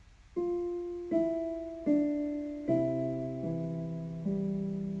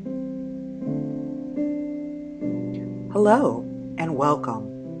Hello and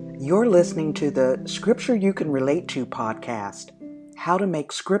welcome. You're listening to the Scripture You Can Relate To podcast, how to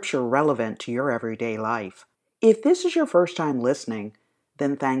make Scripture relevant to your everyday life. If this is your first time listening,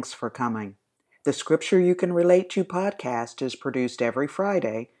 then thanks for coming. The Scripture You Can Relate To podcast is produced every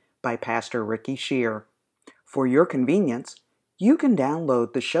Friday by Pastor Ricky Shear. For your convenience, you can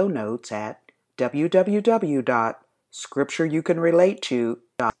download the show notes at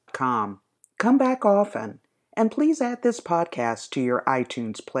www.scriptureyoucanrelateto.com. Come back often, and please add this podcast to your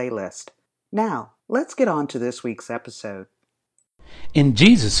iTunes playlist. Now, let's get on to this week's episode. In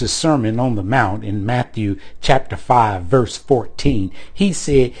Jesus' Sermon on the Mount in Matthew chapter 5, verse 14, he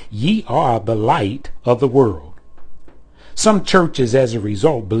said, "Ye are the light of the world." Some churches, as a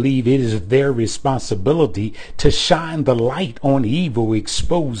result, believe it is their responsibility to shine the light on evil,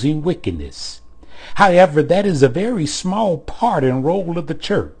 exposing wickedness. However, that is a very small part and role of the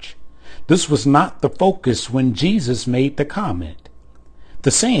church. This was not the focus when Jesus made the comment.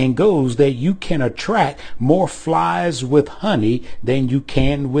 The saying goes that you can attract more flies with honey than you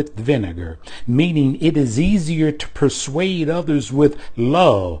can with vinegar, meaning it is easier to persuade others with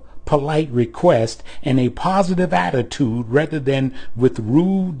love, polite request, and a positive attitude rather than with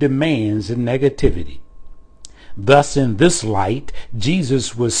rude demands and negativity. Thus, in this light,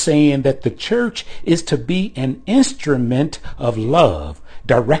 Jesus was saying that the church is to be an instrument of love,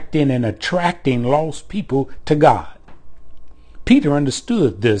 directing and attracting lost people to God. Peter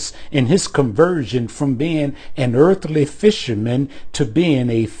understood this in his conversion from being an earthly fisherman to being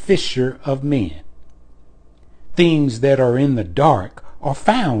a fisher of men. Things that are in the dark are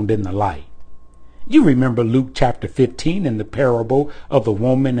found in the light. You remember Luke chapter 15 in the parable of the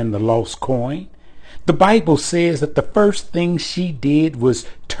woman and the lost coin? The Bible says that the first thing she did was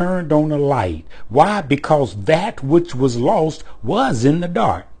turned on a light. Why? Because that which was lost was in the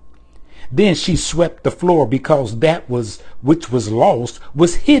dark. Then she swept the floor because that which was lost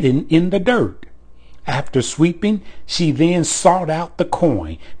was hidden in the dirt. After sweeping, she then sought out the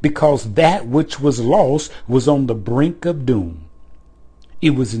coin because that which was lost was on the brink of doom.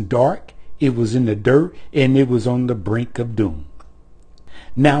 It was in dark, it was in the dirt, and it was on the brink of doom.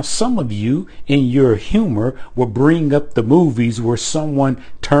 Now, some of you, in your humor, will bring up the movies where someone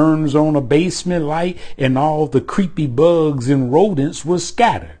turns on a basement light and all the creepy bugs and rodents will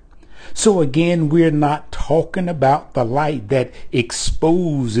scatter. So again, we're not talking about the light that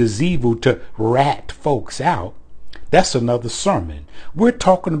exposes evil to rat folks out. That's another sermon. We're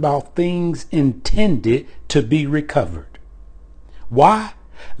talking about things intended to be recovered. Why?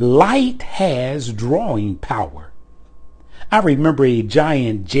 Light has drawing power. I remember a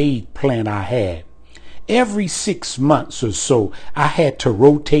giant jade plant I had. Every 6 months or so, I had to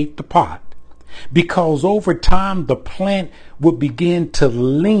rotate the pot, because over time the plant would begin to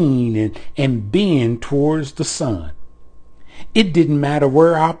lean and bend towards the sun. It didn't matter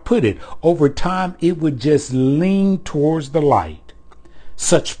where I put it. Over time, it would just lean towards the light.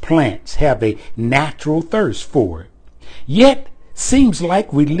 Such plants have a natural thirst for it. Yet, seems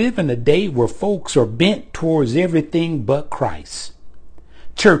like we live in a day where folks are bent towards everything but Christ.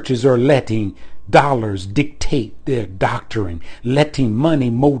 Churches are letting dollars dictate their doctrine, letting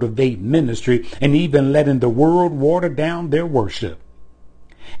money motivate ministry, and even letting the world water down their worship.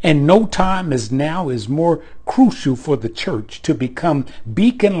 And no time as now is more crucial for the church to become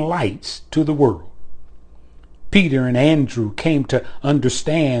beacon lights to the world. Peter and Andrew came to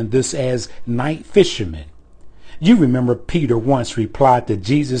understand this as night fishermen. You remember Peter once replied to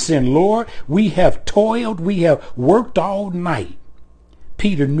Jesus saying, "Lord, we have toiled, we have worked all night."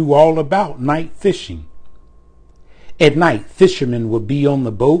 Peter knew all about night fishing. At night, fishermen would be on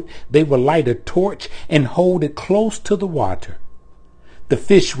the boat. They would light a torch and hold it close to the water. The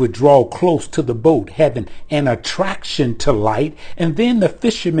fish would draw close to the boat, having an attraction to light, and then the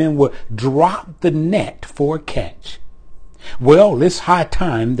fishermen would drop the net for a catch. Well, it's high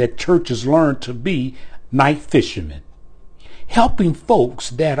time that churches learn to be night fishermen, helping folks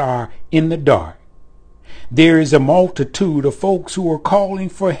that are in the dark. There is a multitude of folks who are calling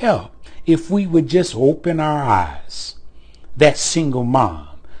for help if we would just open our eyes. That single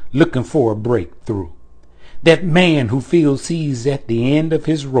mom looking for a breakthrough. That man who feels he's at the end of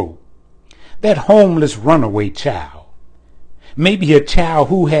his rope. That homeless runaway child. Maybe a child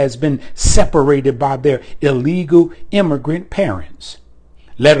who has been separated by their illegal immigrant parents.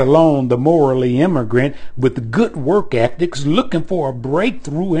 Let alone the morally immigrant with good work ethics looking for a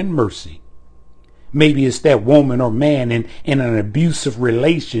breakthrough in mercy. Maybe it's that woman or man in an abusive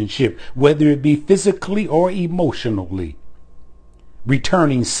relationship, whether it be physically or emotionally.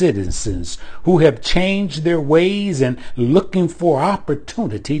 Returning citizens who have changed their ways and looking for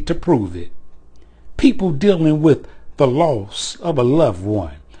opportunity to prove it. People dealing with the loss of a loved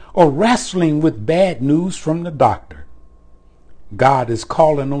one or wrestling with bad news from the doctor. God is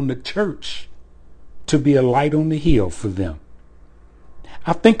calling on the church to be a light on the hill for them.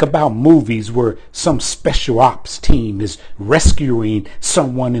 I think about movies where some special ops team is rescuing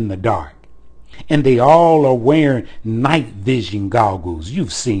someone in the dark, and they all are wearing night vision goggles.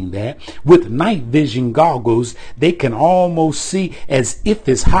 You've seen that. With night vision goggles, they can almost see as if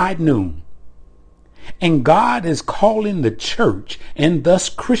it's high noon. And God is calling the church and thus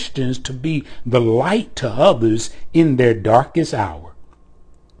Christians to be the light to others in their darkest hour.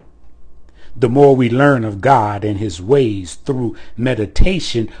 The more we learn of God and his ways through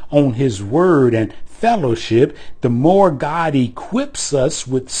meditation on his word and fellowship, the more God equips us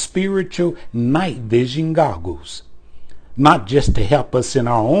with spiritual night vision goggles. Not just to help us in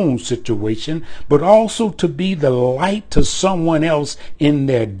our own situation, but also to be the light to someone else in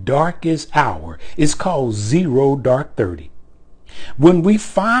their darkest hour. It's called 0 Dark 30. When we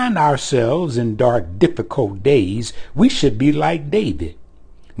find ourselves in dark, difficult days, we should be like David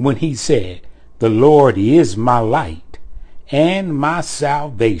when he said, "The Lord is my light and my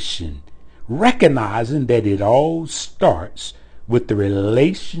salvation," recognizing that it all starts with the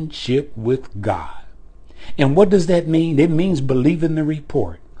relationship with God. And what does that mean? It means believing the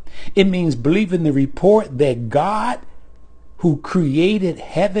report. It means believing the report that God, who created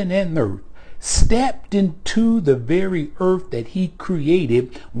heaven and earth, stepped into the very earth that he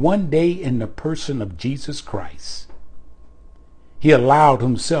created one day in the person of Jesus Christ. He allowed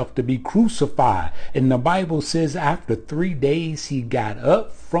himself to be crucified. And the Bible says after 3 days, he got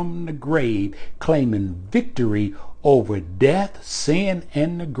up from the grave, claiming victory over death, sin,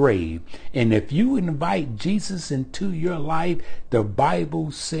 and the grave. And if you invite Jesus into your life, the Bible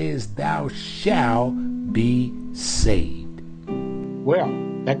says thou shalt be saved. Well,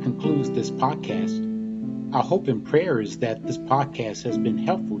 that concludes this podcast. Our hope and prayer is that this podcast has been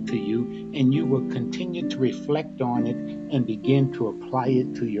helpful to you and you will continue to reflect on it and begin to apply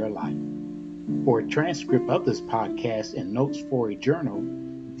it to your life. For a transcript of this podcast and notes for a journal,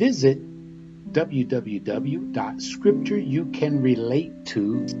 visit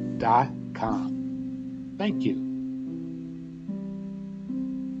www.scriptureyoucanrelateto.com. Thank you.